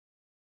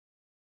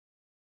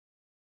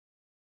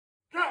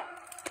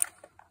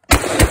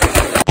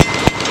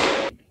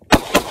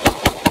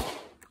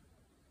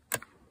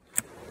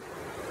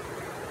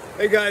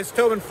Hey guys,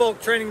 Tobin Folk,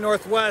 Training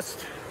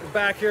Northwest. We're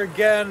back here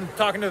again,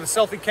 talking to the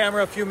selfie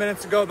camera a few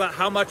minutes ago about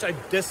how much I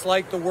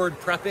dislike the word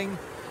prepping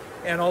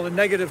and all the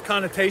negative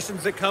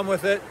connotations that come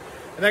with it.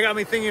 And that got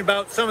me thinking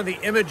about some of the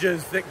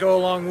images that go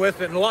along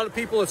with it. And a lot of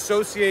people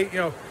associate,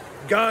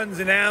 guns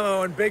and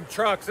ammo and big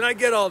trucks. And I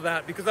get all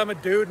that because I'm a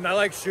dude and I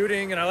like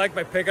shooting and I like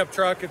my pickup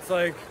truck. It's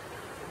like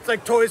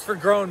toys for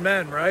grown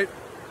men, right?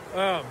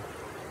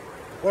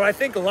 What I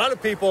think a lot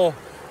of people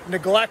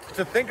neglect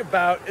to think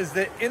about is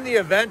that in the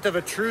event of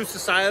a true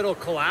societal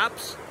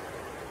collapse,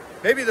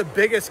 maybe the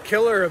biggest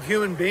killer of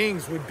human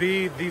beings would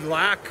be the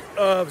lack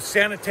of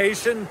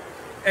sanitation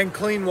and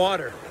clean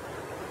water.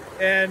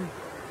 And,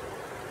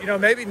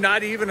 maybe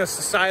not even a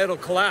societal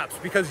collapse,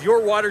 because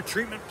your water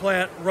treatment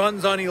plant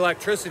runs on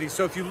electricity.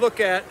 So if you look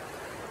at,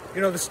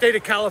 the state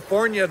of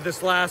California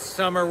this last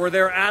summer, where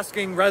they're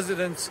asking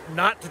residents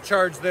not to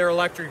charge their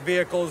electric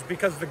vehicles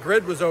because the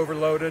grid was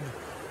overloaded,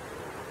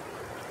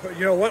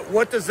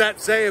 what does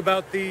that say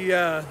about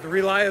the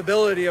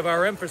reliability of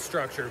our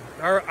infrastructure?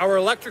 Our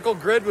electrical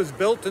grid was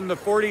built in the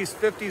 40s,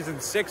 50s, and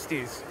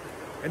 60s.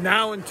 And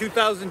now in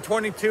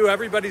 2022,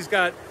 everybody's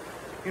got,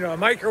 a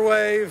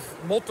microwave,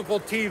 multiple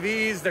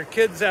TVs. Their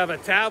kids have a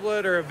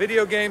tablet or a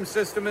video game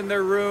system in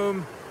their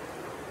room.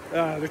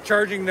 They're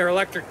charging their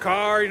electric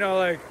car.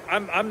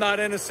 I'm not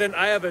innocent.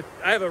 I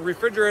have a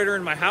refrigerator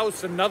in my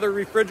house, another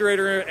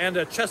refrigerator, and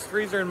a chest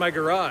freezer in my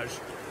garage.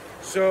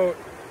 So,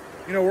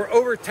 we're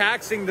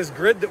overtaxing this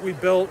grid that we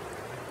built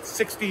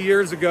 60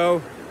 years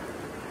ago,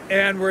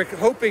 and we're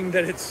hoping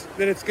that it's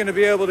going to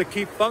be able to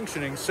keep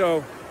functioning.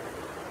 So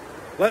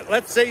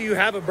let's say you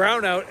have a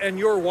brownout and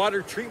your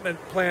water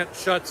treatment plant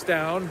shuts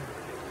down.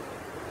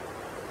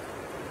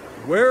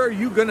 Where are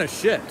you going to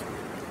shit?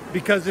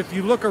 Because if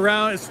you look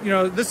around,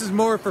 this is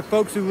more for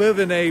folks who live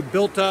in a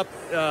built-up,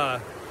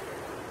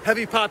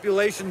 heavy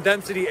population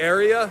density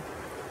area.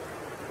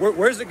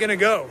 Where's it going to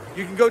go?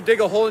 You can go dig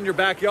a hole in your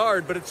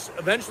backyard, but it's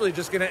eventually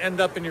just going to end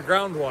up in your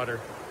groundwater,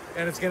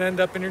 and it's going to end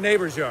up in your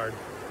neighbor's yard.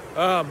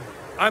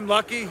 I'm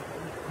lucky.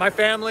 My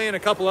family and a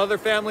couple other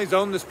families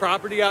own this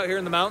property out here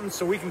in the mountains,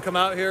 so we can come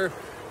out here,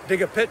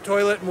 dig a pit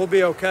toilet, and we'll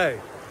be okay.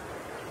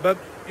 But,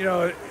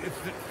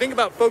 think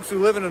about folks who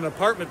live in an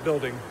apartment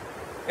building.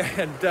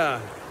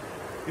 And,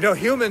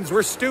 humans,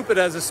 we're stupid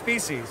as a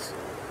species.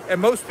 And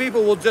most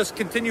people will just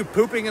continue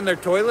pooping in their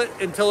toilet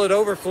until it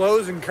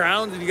overflows and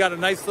crowns and you got a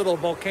nice little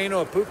volcano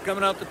of poop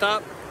coming out the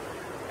top.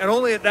 And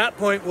only at that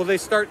point will they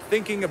start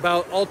thinking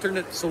about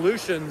alternate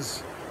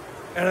solutions.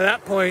 And at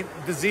that point,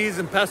 disease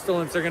and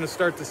pestilence are going to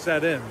start to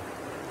set in.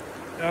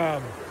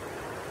 So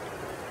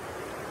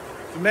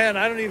man,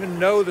 I don't even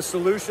know the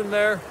solution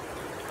there.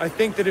 I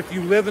think that if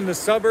you live in the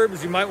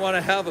suburbs, you might want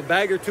to have a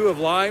bag or two of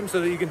lime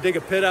so that you can dig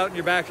a pit out in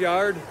your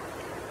backyard.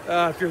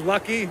 If you're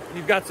lucky,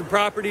 you've got some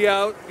property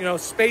out.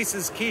 Space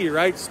is key,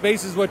 right?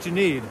 Space is what you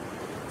need.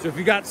 So if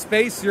you got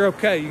space, you're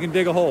okay. You can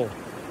dig a hole.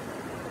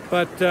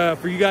 But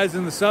for you guys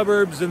in the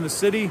suburbs, in the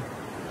city,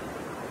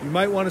 you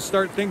might want to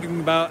start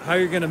thinking about how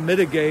you're going to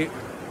mitigate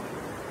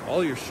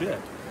all your shit.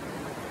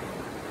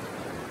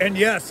 And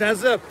yes,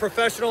 as a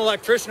professional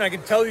electrician, I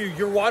can tell you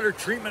your water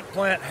treatment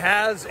plant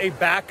has a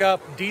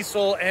backup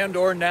diesel and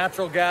or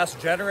natural gas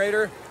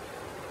generator.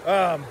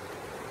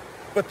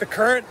 But the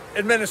current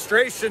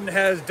administration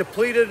has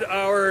depleted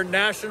our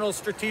national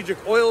strategic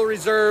oil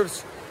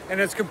reserves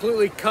and has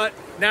completely cut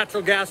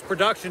natural gas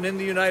production in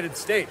the United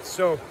States.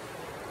 So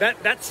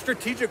that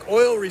strategic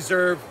oil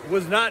reserve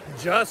was not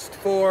just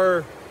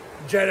for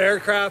jet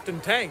aircraft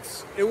and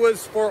tanks. It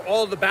was for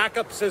all the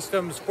backup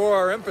systems for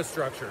our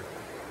infrastructure.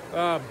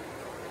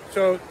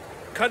 So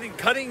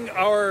cutting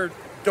our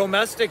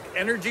domestic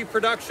energy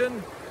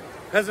production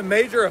has a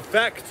major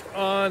effect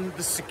on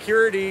the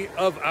security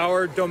of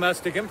our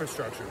domestic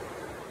infrastructure.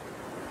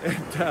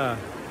 And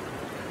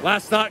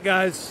last thought,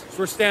 guys, so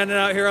we're standing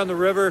out here on the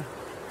river.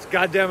 It's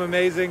goddamn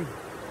amazing.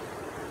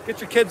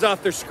 Get your kids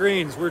off their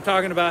screens. We were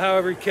talking about how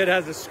every kid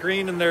has a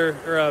screen in their,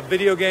 or a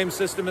video game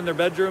system in their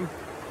bedroom.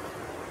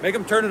 Make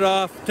them turn it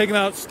off. Take them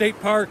out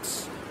state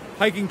parks,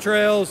 hiking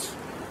trails.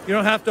 You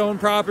don't have to own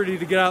property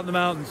to get out in the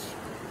mountains.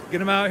 Get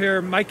them out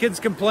here. My kids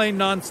complain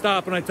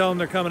nonstop when I tell them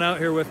they're coming out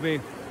here with me.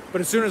 But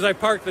as soon as I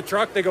park the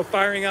truck, they go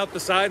firing out the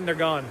side and they're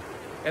gone.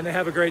 And they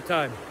have a great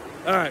time.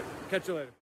 All right, catch you later.